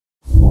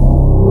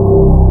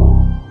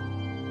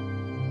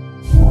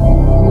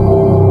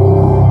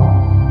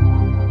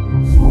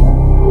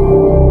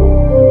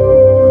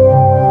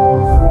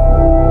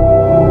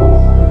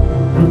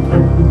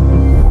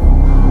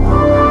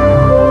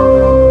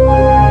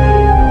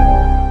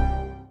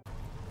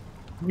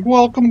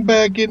welcome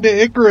back into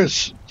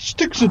Icarus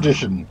Styx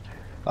Edition.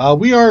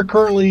 We are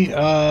currently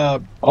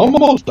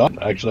almost done,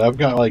 actually. I've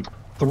got like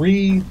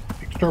 3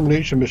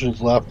 extermination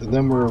missions left, and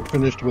then we're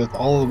finished with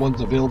all of the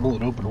ones available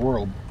in open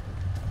world.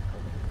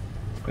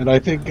 And I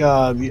think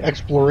the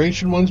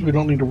exploration ones we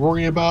don't need to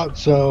worry about,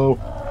 so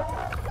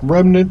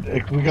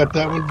Remnant, we got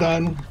that one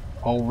done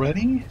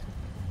already.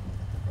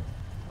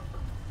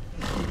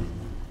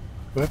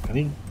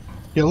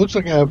 Yeah, it looks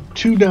like I have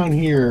 2 down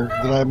here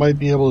that I might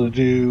be able to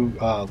do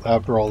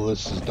after all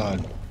this is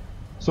done.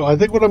 So I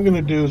think what I'm going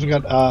to do is I've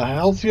got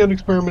Halcyon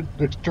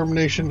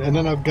Extermination, and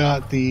then I've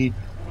got the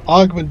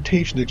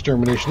Augmentation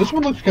Extermination. This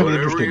one looks kind of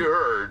interesting. Whatever you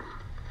heard,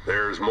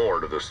 there's more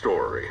to the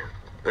story.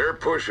 They're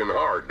pushing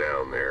hard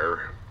down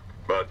there,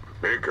 but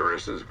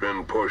Icarus has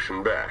been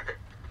pushing back.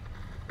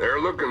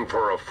 They're looking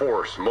for a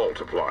force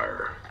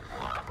multiplier.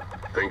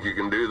 Think you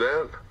can do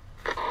that?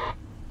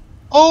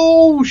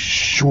 Oh,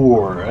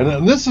 sure.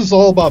 And this is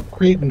all about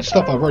creating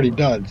stuff I've already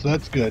done, so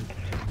that's good.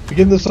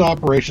 Begin this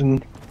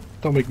operation.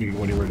 Don't make me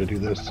go anywhere to do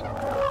this.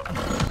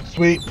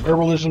 Sweet.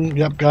 Herbalism.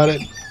 Yep, got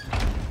it.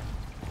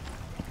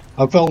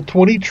 I felled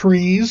 20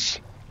 trees.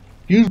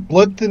 Used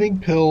blood thinning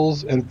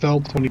pills and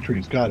felled 20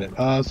 trees. Got it.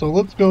 So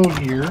let's go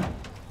here.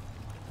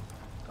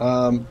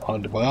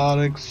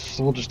 Antibiotics.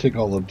 We'll just take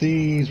all of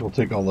these. We'll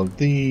take all of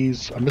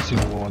these. I'm missing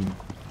one.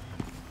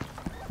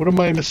 What am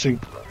I missing?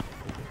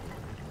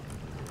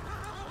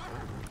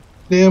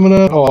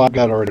 Stamina. Oh, I've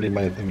got it already in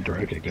my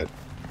inventory. Okay, good.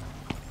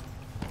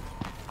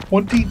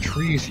 20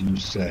 trees, you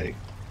say?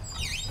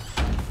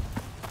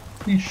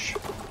 Yeesh.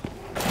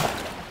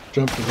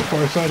 Jump to the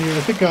far side here. I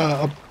think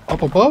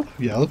up above?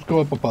 Yeah, let's go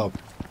up above.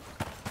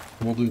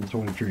 And we'll do the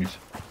 20 trees.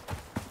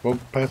 Go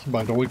pass them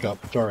by. Don't wake up.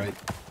 It's alright.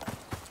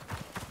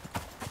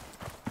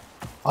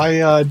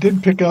 I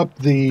did pick up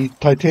the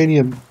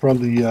titanium from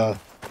the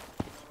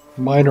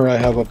miner I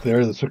have up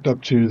there that's hooked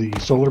up to the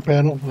solar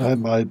panel.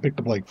 I picked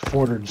up like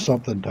 400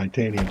 something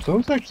titanium, so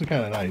it's actually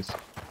kind of nice.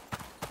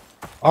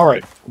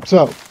 Alright,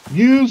 so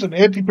use an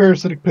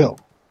anti-parasitic pill.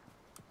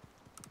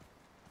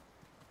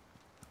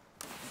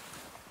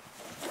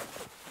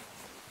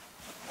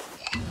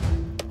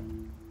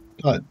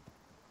 Done.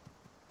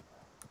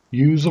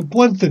 Use a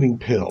blood thinning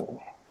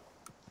pill.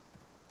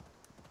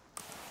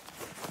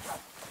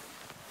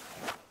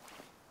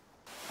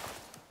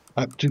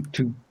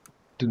 Didn't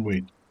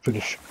wait.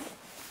 Finish.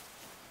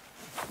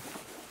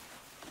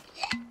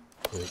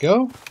 There we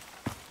go.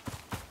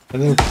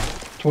 And then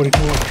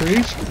 24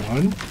 trees.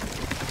 1.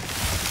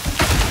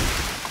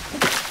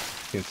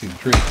 Can't see the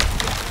tree.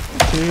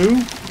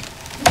 2.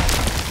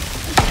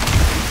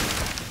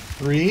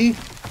 3.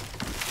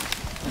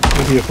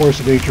 Maybe a force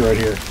of nature right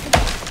here.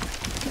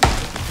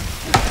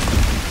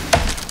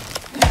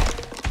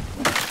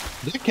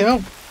 Does it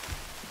count?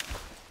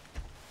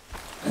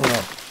 Oh,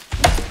 no.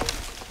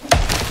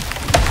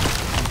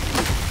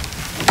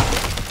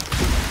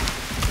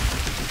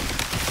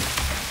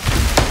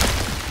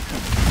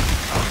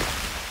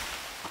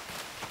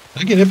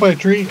 Did I get hit by a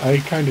tree? I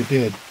kind of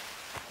did.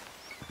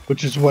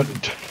 Which is what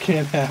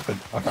can't happen.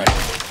 Alright.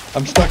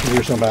 I'm stuck in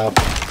here somehow.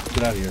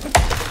 Get out of here.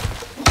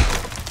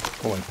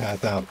 Oh, I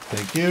path out.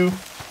 Thank you.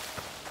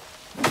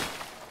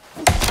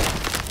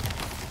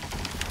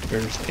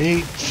 There's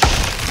 8,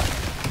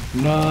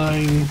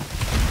 9,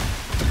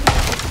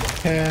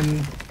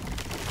 10.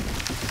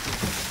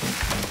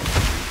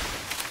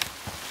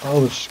 Oh,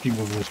 let's just keep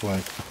moving this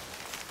way.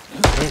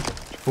 Okay.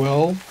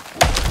 12.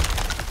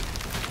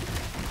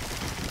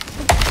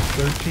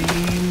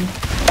 13.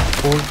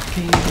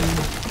 14.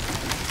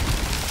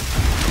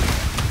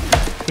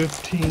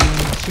 15.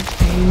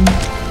 16.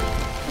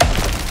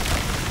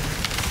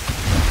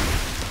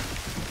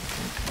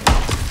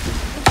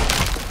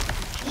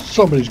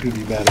 Somebody's going to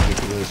be mad at me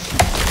for this.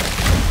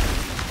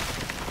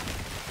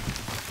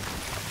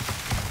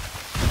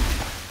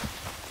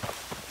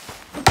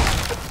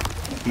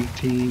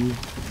 $18,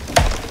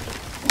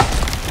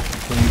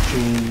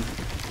 $19.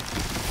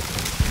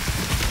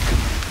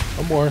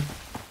 One more.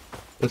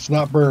 It's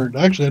not burned.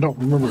 Actually, I don't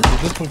remember.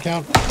 Does this one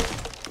count?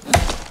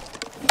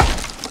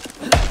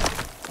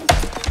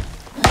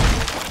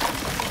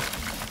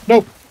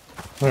 Nope.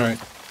 All right.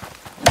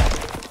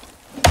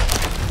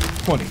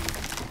 20.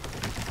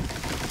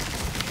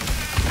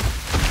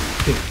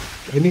 Okay.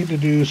 I need to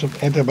do some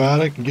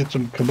antibiotic and get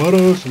some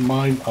Komodos and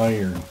mine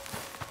iron.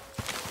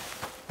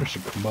 There's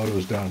some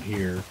Komodos down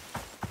here.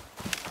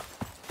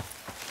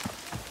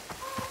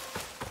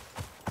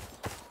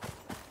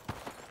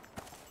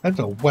 That's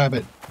a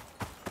wabbit.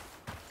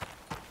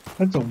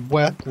 That's a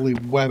wabbly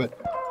wabbit.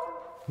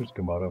 Here's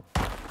Komodo.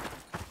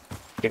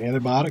 Get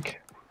antibiotic.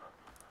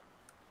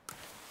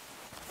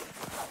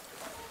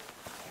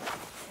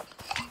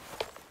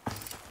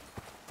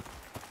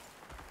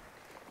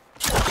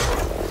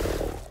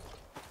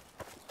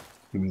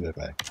 Give me that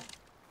back.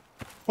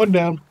 One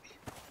down.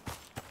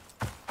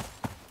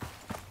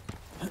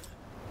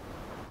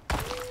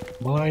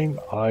 Mine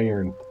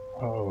iron.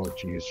 Oh,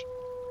 jeez.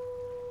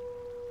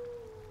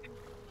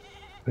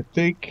 I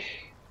think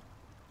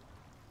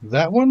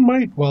that one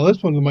might, well,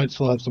 this one might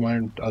still have some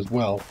iron as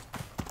well.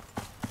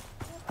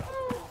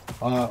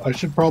 I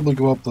should probably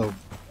go up the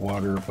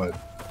water, but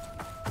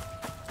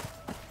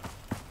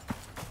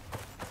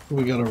what do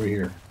we got over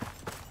here?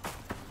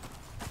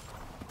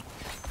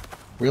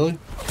 Really?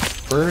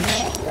 Birds?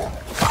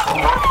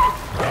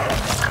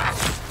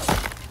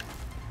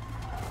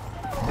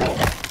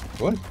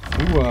 What?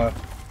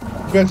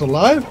 You guys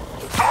alive?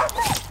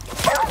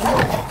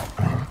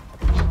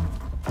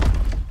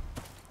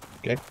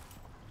 Okay.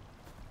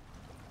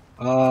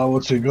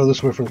 Let's see, go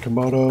this way for the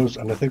Komodos,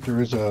 and I think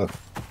there is a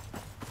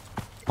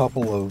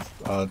couple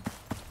of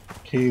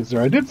caves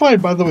there. I did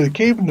find, by the way, the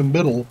cave in the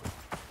middle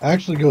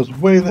actually goes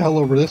way the hell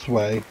over this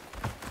way.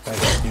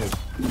 Thank you.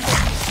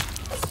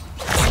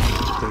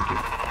 Thank you.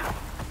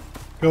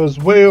 Goes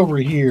way over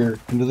here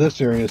into this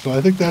area, so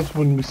I think that's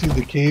when we see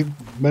the cave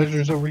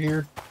measures over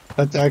here.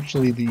 That's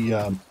actually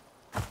the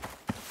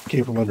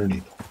cave from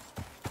underneath.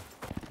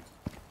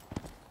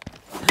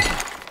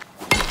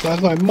 So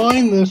as I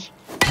mine this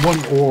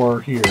one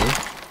ore here,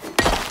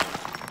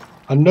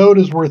 a node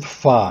is worth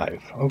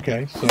 5.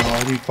 Okay, so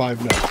I need 5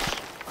 nodes.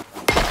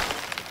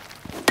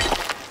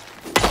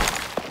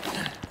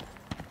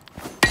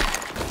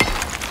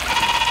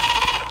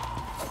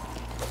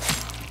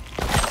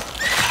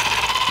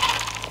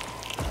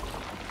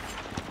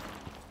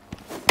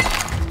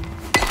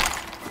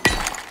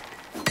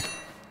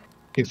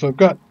 Okay, so I've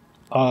got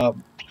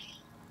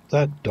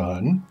that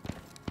done.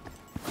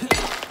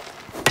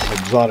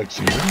 Exotics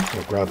here, so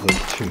I'll grab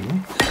those 2.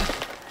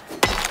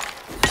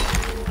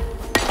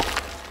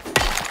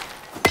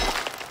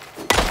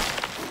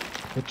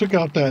 I took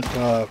out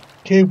that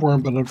cave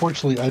worm, but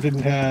unfortunately I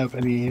didn't have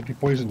any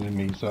anti-poison in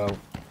me, so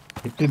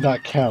it did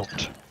not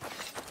count.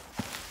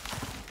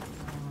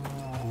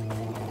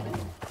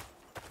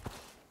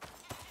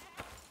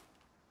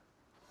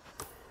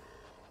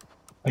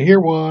 I hear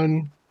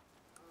one.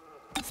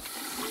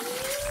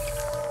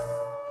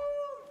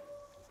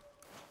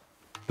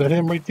 Is that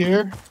him right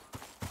there?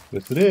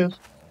 Yes, it is.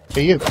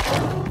 Hey, you.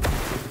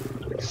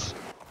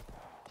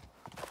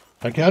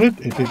 I counted?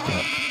 It did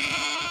count.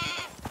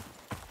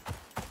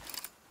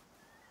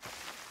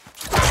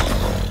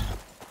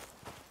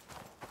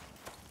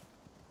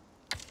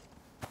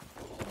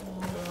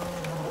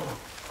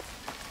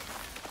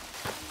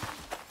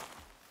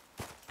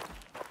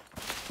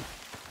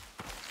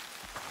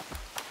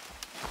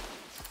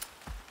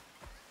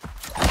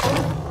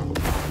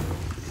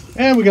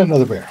 And we got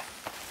another bear.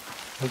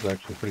 That was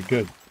actually pretty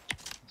good,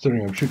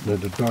 considering I'm shooting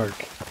in the dark.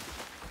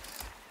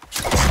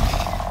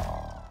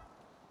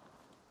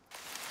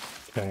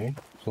 Okay,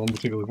 so let me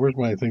take a look. Where's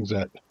my things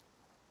at?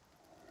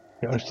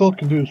 Yeah, I still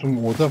can do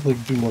some. We'll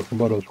definitely do more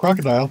Komodos.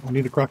 Crocodile. I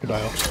need a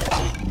crocodile.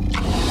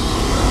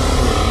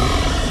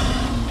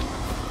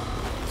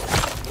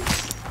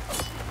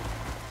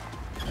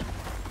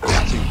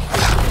 Let's see.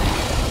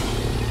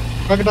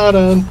 Crocodile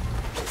done.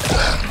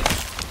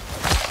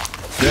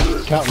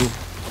 Yep, counting.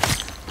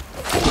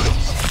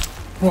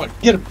 Come on,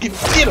 get him, get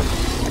him!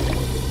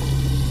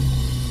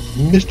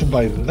 Missed him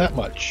by that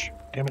much.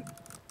 Damn it.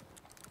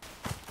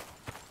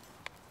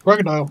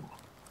 Crocodile.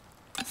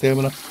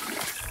 Stamina.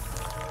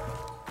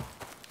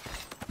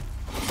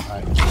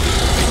 Alright.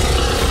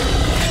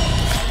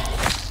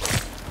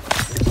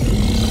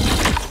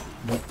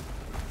 Nope.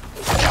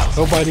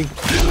 No biting.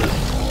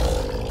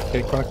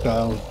 Okay,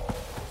 crocodile.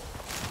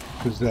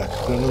 Who's that? Is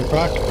that another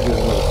croc? It is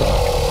another croc.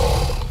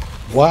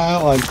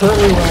 While I'm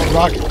currently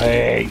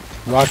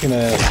rocking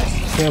a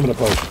stamina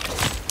potion.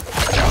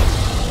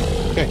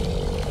 Okay.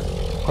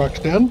 Croc's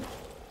down.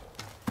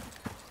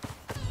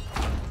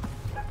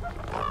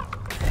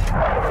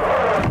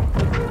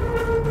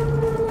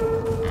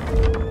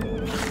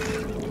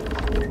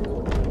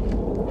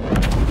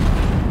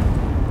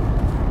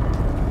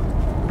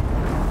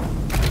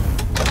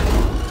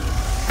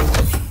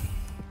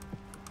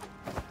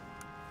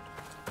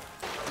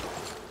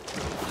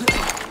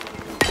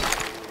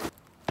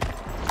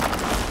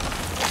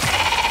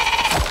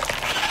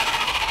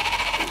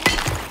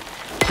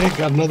 Okay,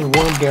 got another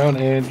worm down,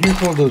 and here's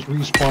one of those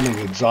respawning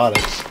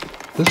exotics.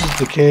 This is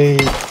the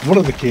cave, one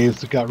of the caves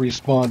that got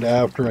respawned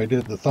after I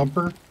did the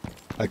thumper.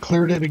 I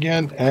cleared it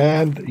again,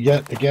 and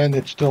yet again,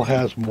 it still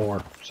has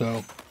more.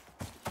 So,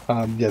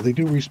 yeah, they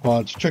do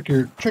respawn. So check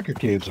your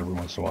caves every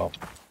once in a while.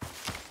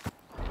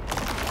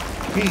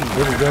 Hey,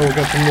 there we go. We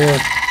got some more.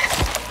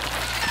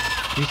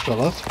 These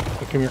fellas,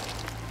 come here.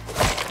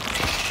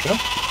 Go.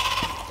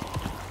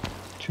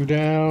 2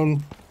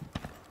 down.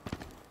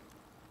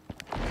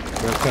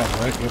 Where's that,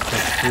 right? Yep,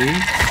 that's 3.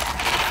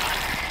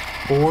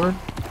 4.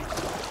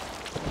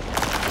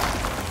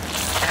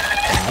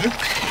 5.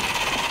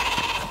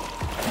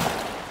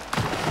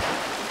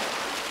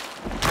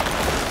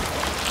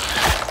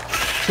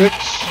 6.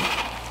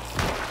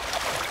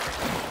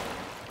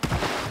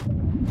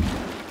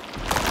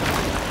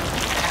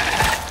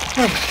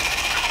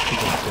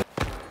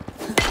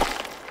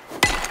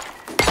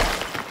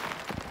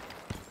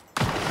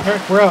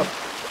 Alright, we're out.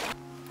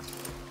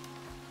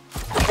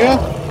 Yeah.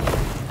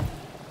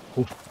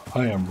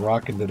 I am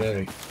rocking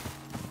today.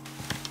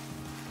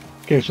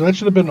 Okay, so that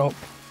should have been... Oh,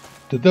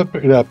 did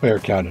that bear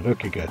counted?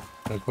 Okay, good.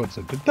 That's what's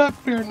it. Did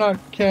that bear not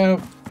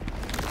count?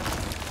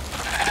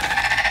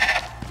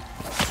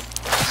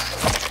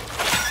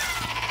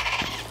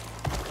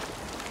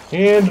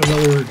 And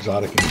another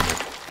exotic in here.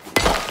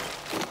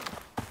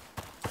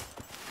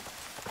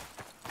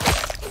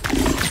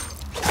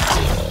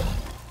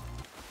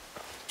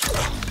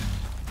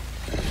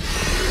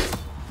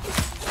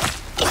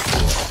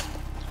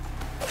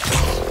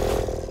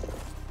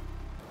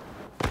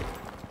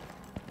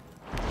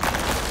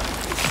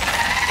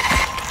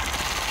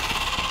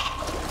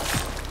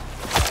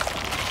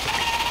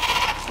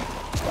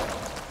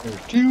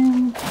 There's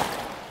two.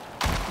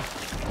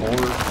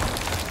 More.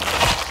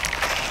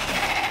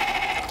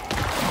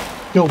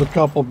 Killed a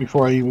couple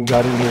before I even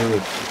got in here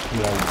with, you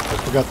know, I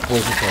forgot the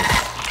poison point.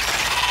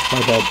 My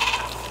bad.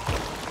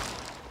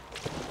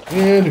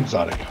 And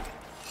exotic.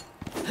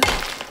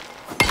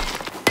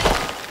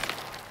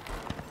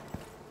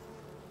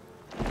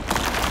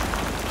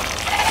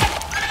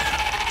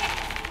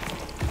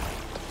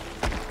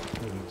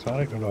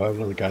 Exotic? Oh no, I have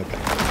another guy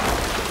back.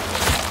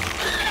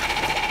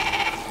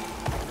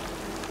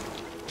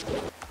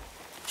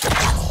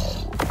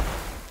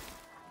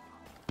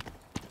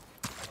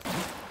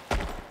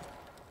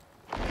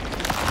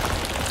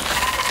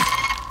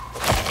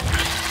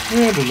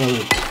 And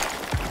another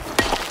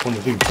one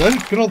of these. I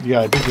didn't get all,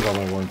 yeah, I did get all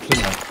my worms,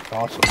 didn't I?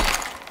 Awesome.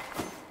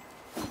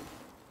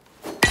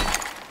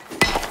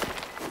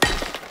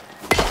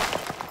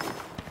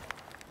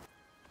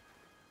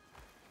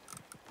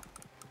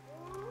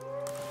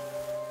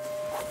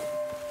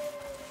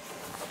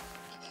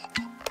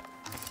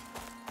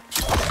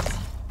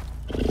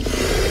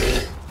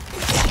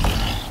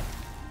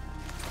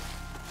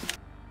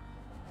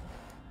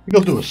 I think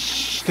I'll do a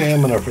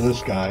stamina for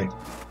this guy.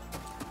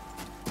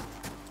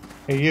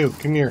 Hey you,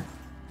 come here.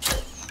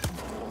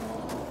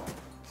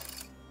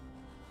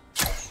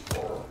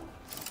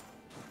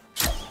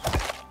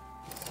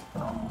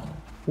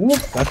 Ooh,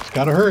 that's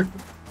gotta hurt.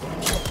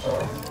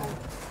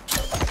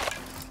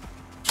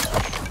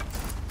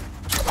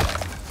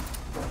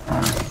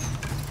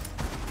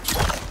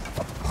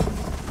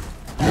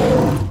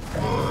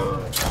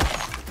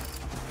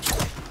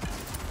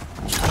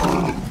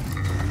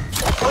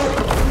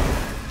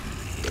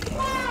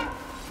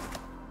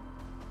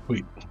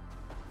 Wait.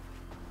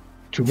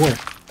 Two more.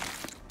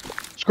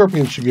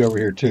 Scorpions should be over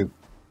here too.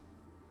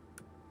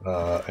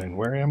 And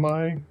where am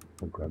I?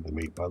 I'll grab the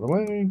meat, by the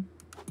way.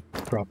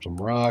 Drop some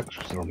rocks,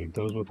 because I don't need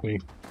those with me.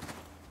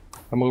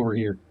 I'm over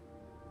here.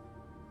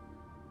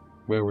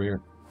 Way over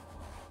here.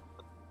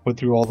 Went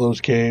through all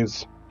those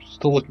caves.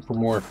 Still looking for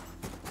more.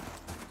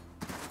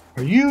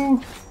 Are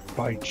you,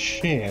 by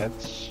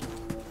chance...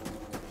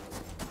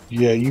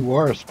 Yeah, you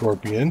are a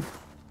scorpion.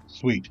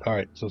 Sweet.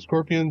 Alright, so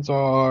scorpions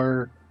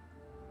are...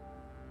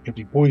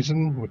 empty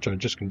poison, which I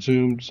just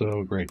consumed,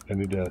 so great. I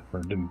need to,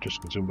 or didn't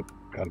just consume, but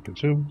gotta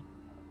consume.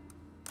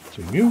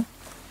 Same you.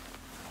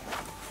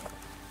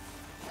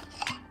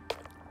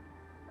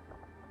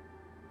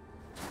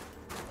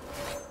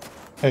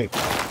 Hey,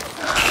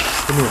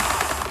 come here.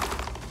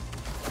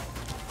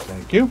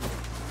 Thank you.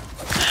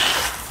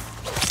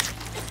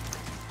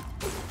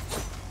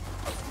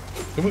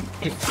 Come on.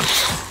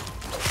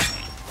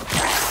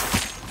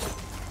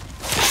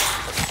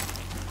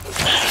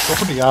 Go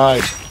for the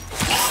eye.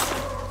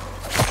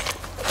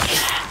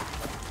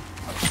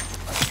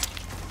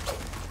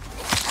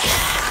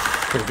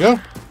 There we go.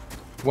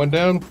 One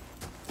down.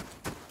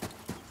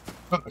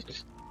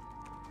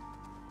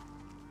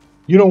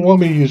 You don't want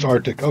me to use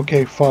Arctic.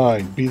 Okay,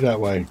 fine. Be that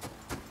way.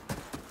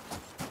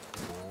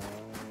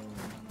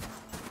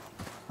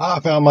 I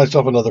found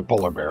myself another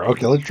polar bear.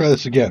 Okay, let's try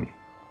this again.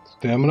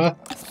 Stamina.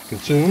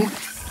 Consume.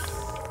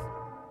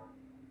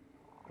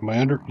 Am I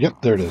under?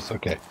 Yep, there it is.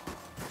 Okay.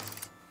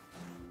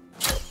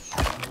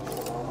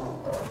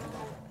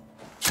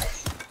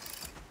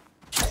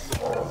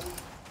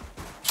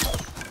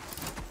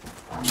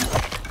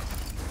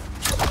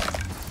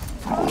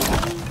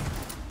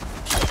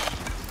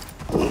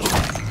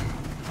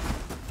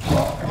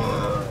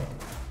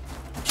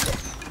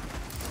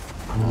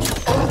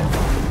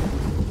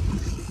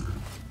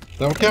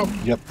 That one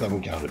count? Yep, that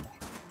one counted.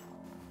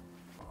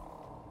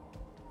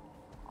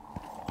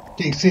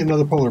 Okay, see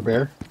another polar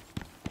bear.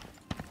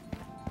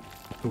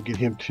 We'll get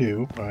him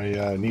too.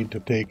 I need to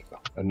take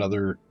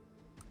another...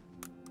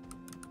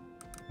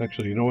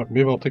 Actually, you know what?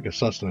 Maybe I'll take a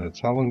sustenance.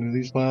 How long do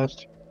these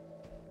last?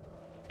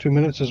 2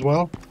 minutes as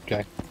well?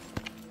 Okay.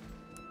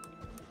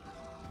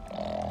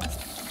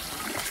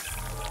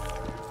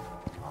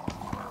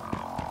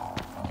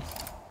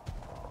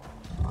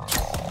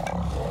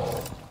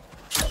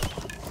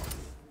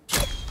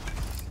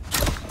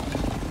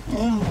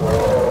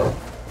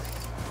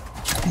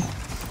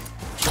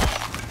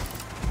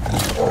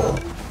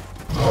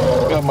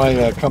 Got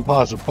my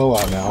composite bow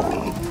out now.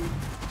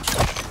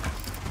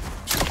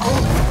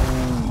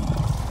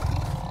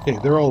 Okay,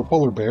 they're all the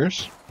polar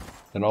bears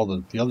and all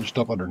the other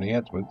stuff under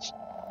enhancements.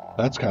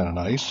 That's kind of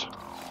nice.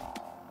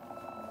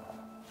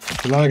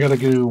 So now I gotta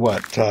do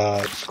what?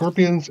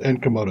 Scorpions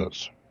and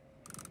Komodos.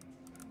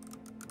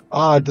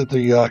 odd that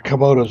the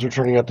Komodos are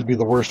turning out to be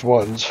the worst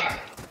ones.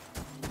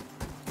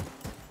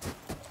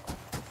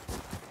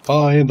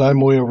 Oh, and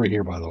I'm way over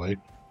here, by the way.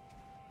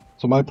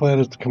 So my plan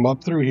is to come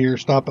up through here,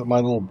 stop at my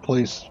little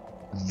place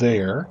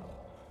there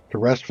to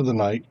rest for the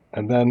night,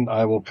 and then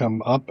I will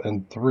come up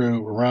and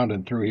through, around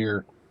and through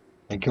here,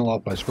 and kill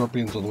off my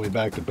scorpions on the way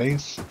back to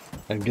base,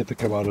 and get the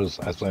Komodos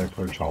as I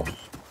approach home.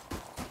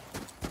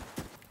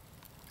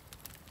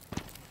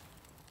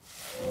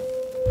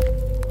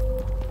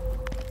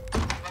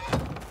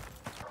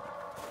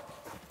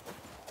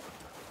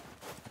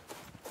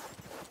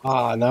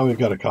 Ah, now we've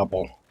got a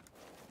couple.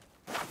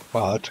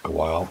 Wow, that took a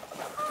while.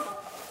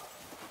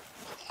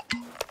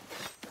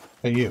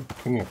 Hey, you,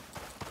 come here.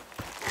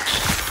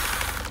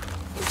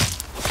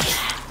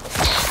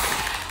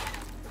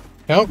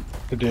 Count?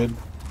 It did.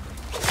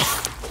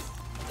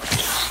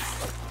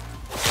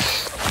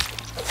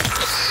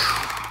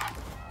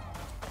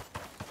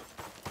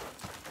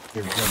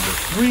 Here's number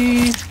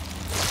 3.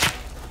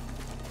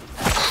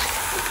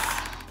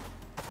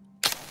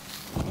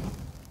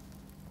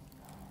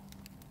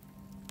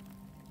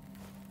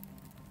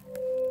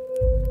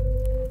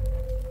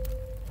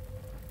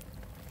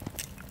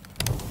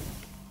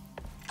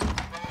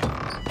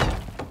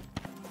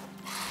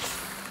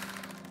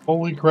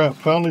 Holy crap,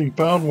 finally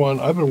found one.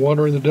 I've been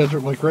wandering the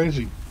desert like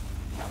crazy.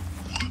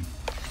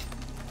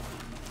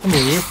 Come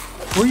here, you.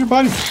 Where are your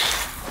buddies?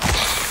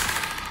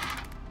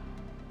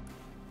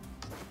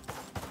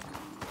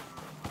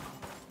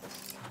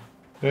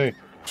 Hey.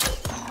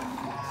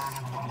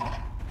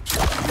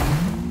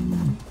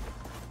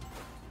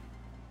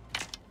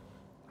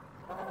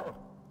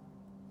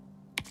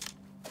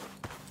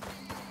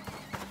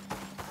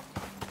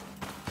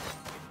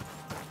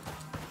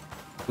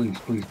 Please,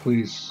 please,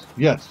 please.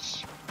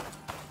 Yes.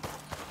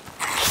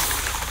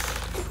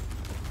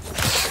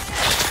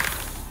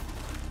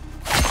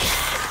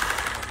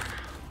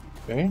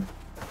 Okay.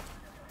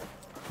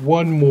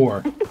 One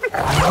more.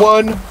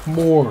 One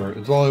more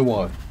is all I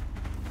want.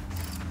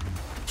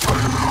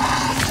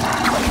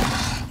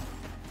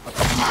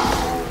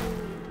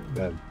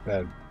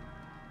 Bad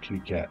kitty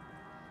cat.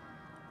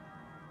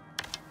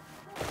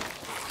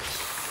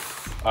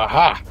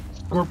 Aha!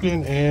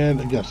 Scorpion,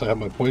 and yes, I have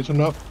my poison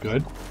up.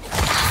 Good.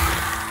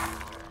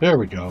 There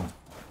we go.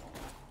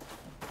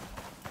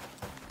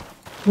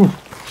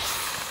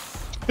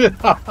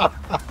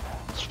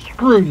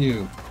 Screw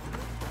you.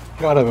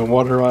 God, I've been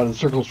wandering around in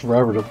circles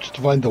forever just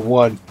to find the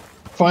one.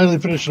 Finally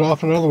finish it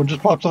off, and another one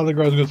just pops on the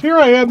ground and goes, "Here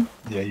I am!"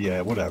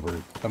 Yeah, whatever.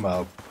 I'm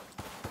out.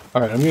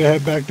 Alright, I'm going to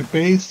head back to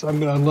base. I'm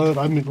going to unload.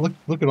 I mean,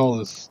 look at all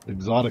this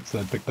exotics that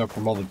I picked up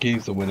from all the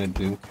caves I went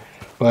into.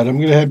 But I'm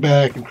going to head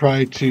back and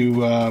try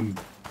to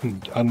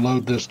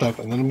unload this stuff,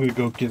 and then I'm going to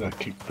go get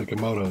the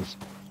Komodos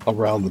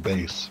around the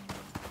base.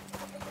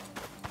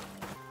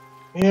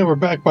 And we're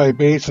back by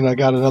base, and I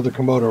got another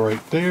Komodo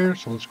right there,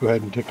 so let's go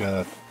ahead and take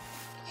a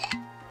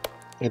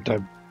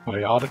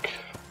antibiotic.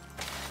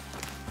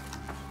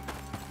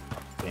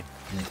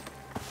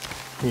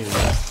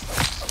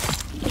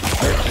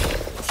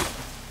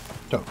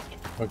 Toast.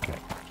 Okay,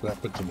 so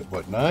that puts him at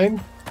what,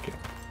 9? Okay.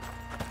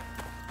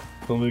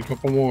 Only a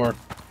couple more.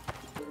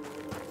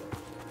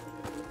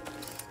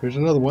 Here's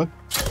another one.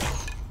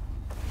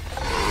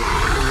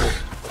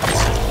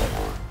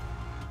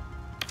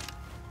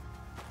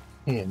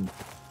 And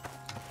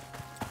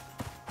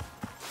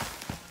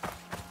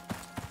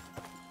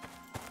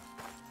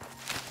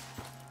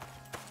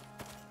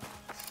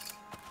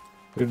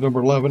here's number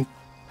 11.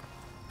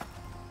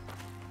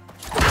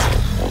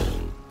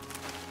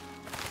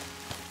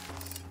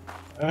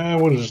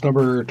 What is this,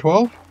 number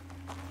 12?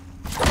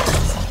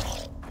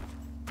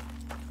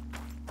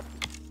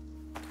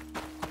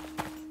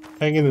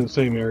 Hanging in the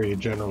same area,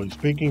 generally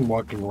speaking,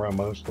 walking around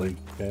mostly,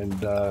 and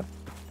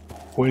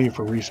waiting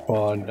for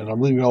respawn, and I'm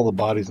leaving all the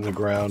bodies in the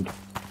ground.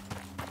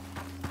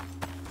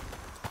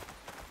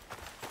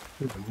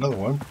 Here's another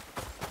one.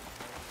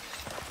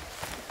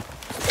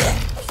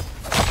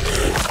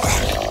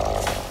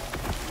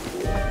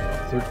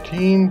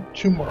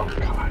 Two more. Oh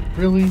God,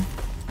 really?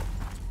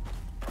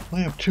 I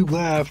have 2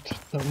 left.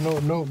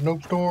 No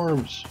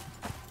storms.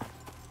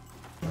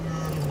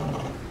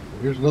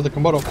 Here's another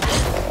Komodo.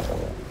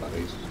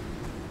 Nice.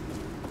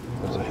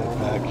 As I head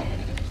back.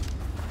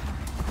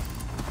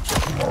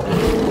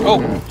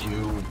 Oh, you.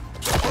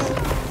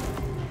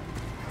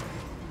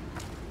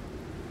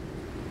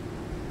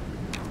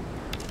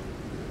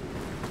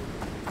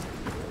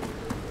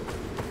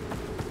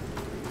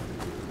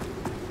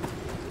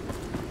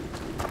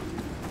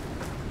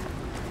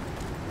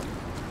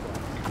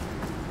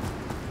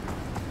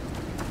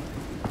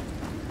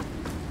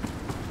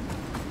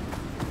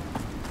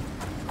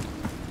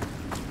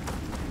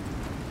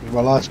 My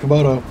last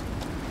Komodo.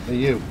 Hey,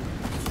 you.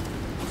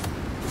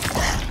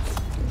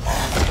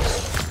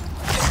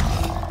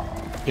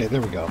 Okay,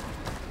 there we go.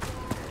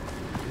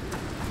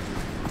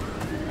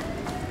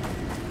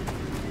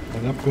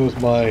 And up goes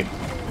my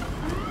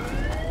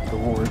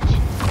rewards.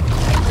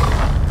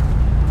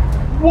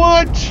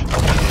 What?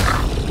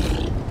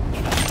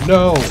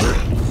 No.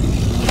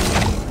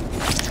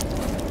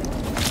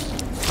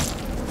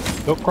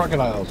 No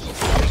crocodiles.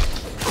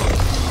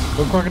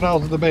 No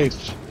crocodiles at the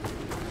base.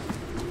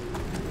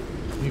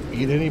 Did you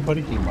eat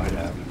anybody? He might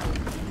have.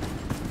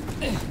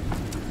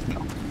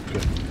 No.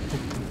 Good.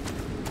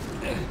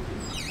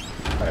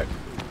 Alright.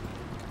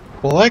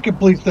 Well, that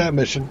completes that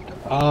mission.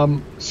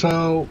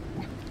 So...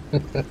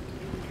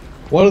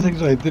 one of the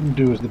things I didn't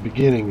do is the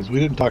beginning is we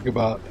didn't talk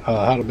about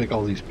how to make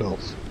all these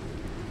pills.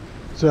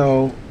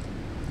 So...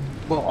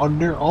 well,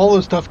 all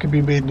this stuff can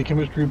be made in the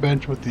chemistry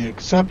bench with the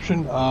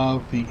exception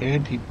of the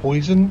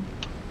anti-poison.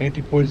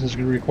 Anti-poison is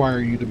going to require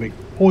you to make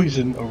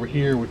poison over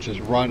here, which is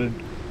rotted,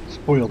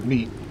 spoiled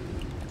meat,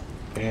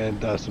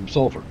 and some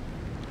sulfur.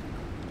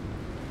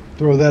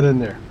 Throw that in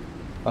there.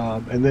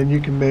 And then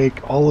you can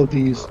make all of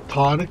these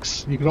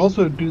tonics. You can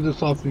also do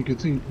this off, you can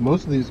see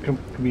most of these can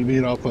be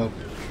made off of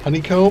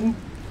honeycomb.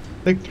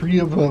 I think 3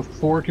 of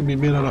 4 can be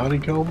made out of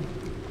honeycomb.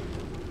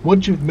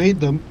 Once you've made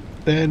them,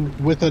 then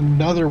with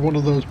another one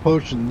of those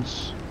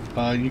potions,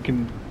 you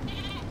can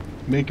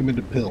make them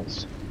into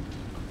pills.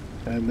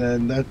 And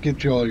then that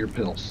gets you all your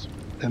pills.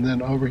 And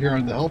then over here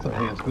on the health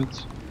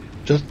enhancements,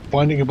 just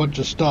finding a bunch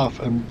of stuff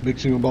and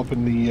mixing them up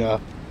in the,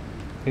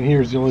 and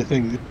here's the only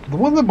thing. The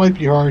one that might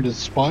be hard is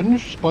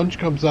sponge. Sponge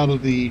comes out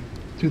of the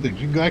 2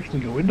 things. You can actually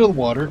go into the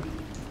water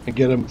and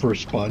get them for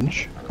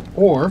sponge.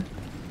 Or,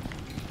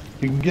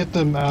 you can get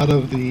them out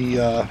of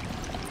the,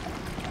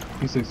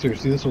 these things here.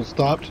 See, this one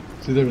stopped.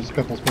 See, there's a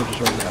couple sponges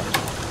right now.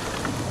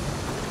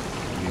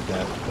 Need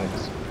that.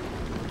 Thanks.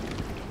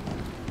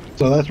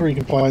 So that's where you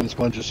can find the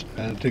sponges,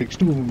 and it takes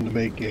 2 of them to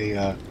make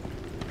a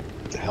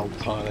health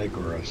tonic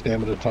or a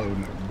stamina tonic,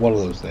 one of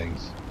those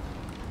things.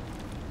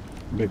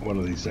 Make one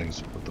of these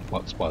things with the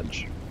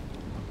sponge.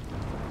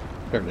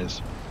 There it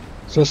is.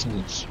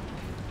 Sustenance.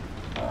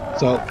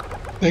 So,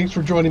 thanks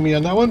for joining me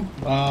on that one.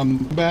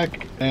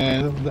 Back,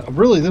 and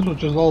really this was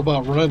just all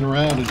about running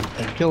around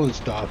and killing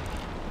stuff.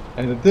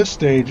 And at this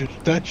stage,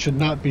 that should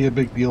not be a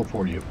big deal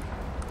for you.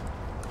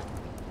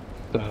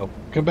 So,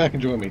 come back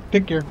and join me.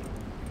 Take care.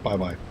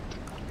 Bye-bye.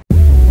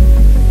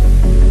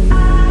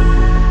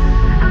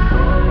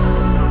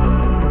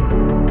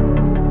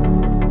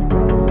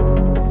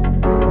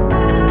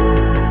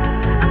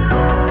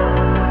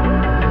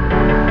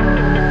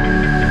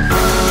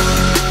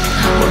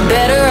 We're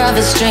better off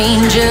as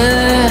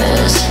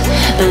strangers.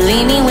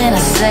 Believe me when I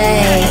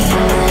say,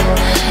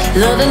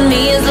 loving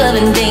me is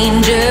loving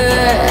danger.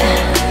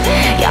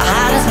 Your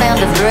heart is bound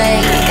to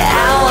break.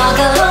 I walk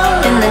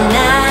alone in the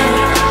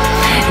night,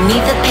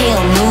 beneath the pale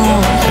moon.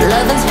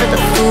 Loving's for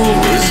the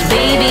fools.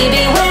 Baby,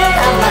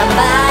 beware of my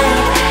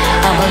bite.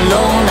 I'm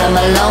alone, I'm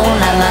alone,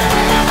 I'm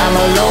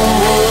a lone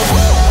wolf.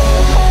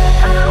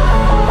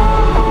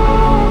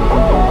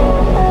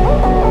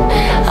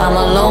 I'm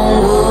a lone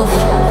wolf.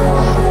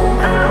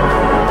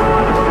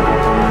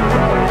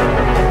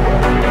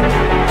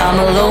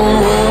 I'm a lone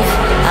wolf.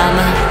 I'm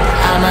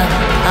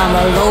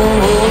a lone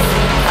wolf.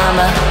 I'm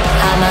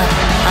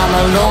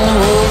a lone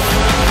wolf.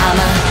 I'm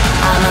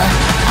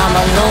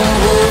a lone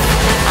wolf.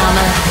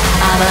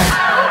 I'm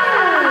a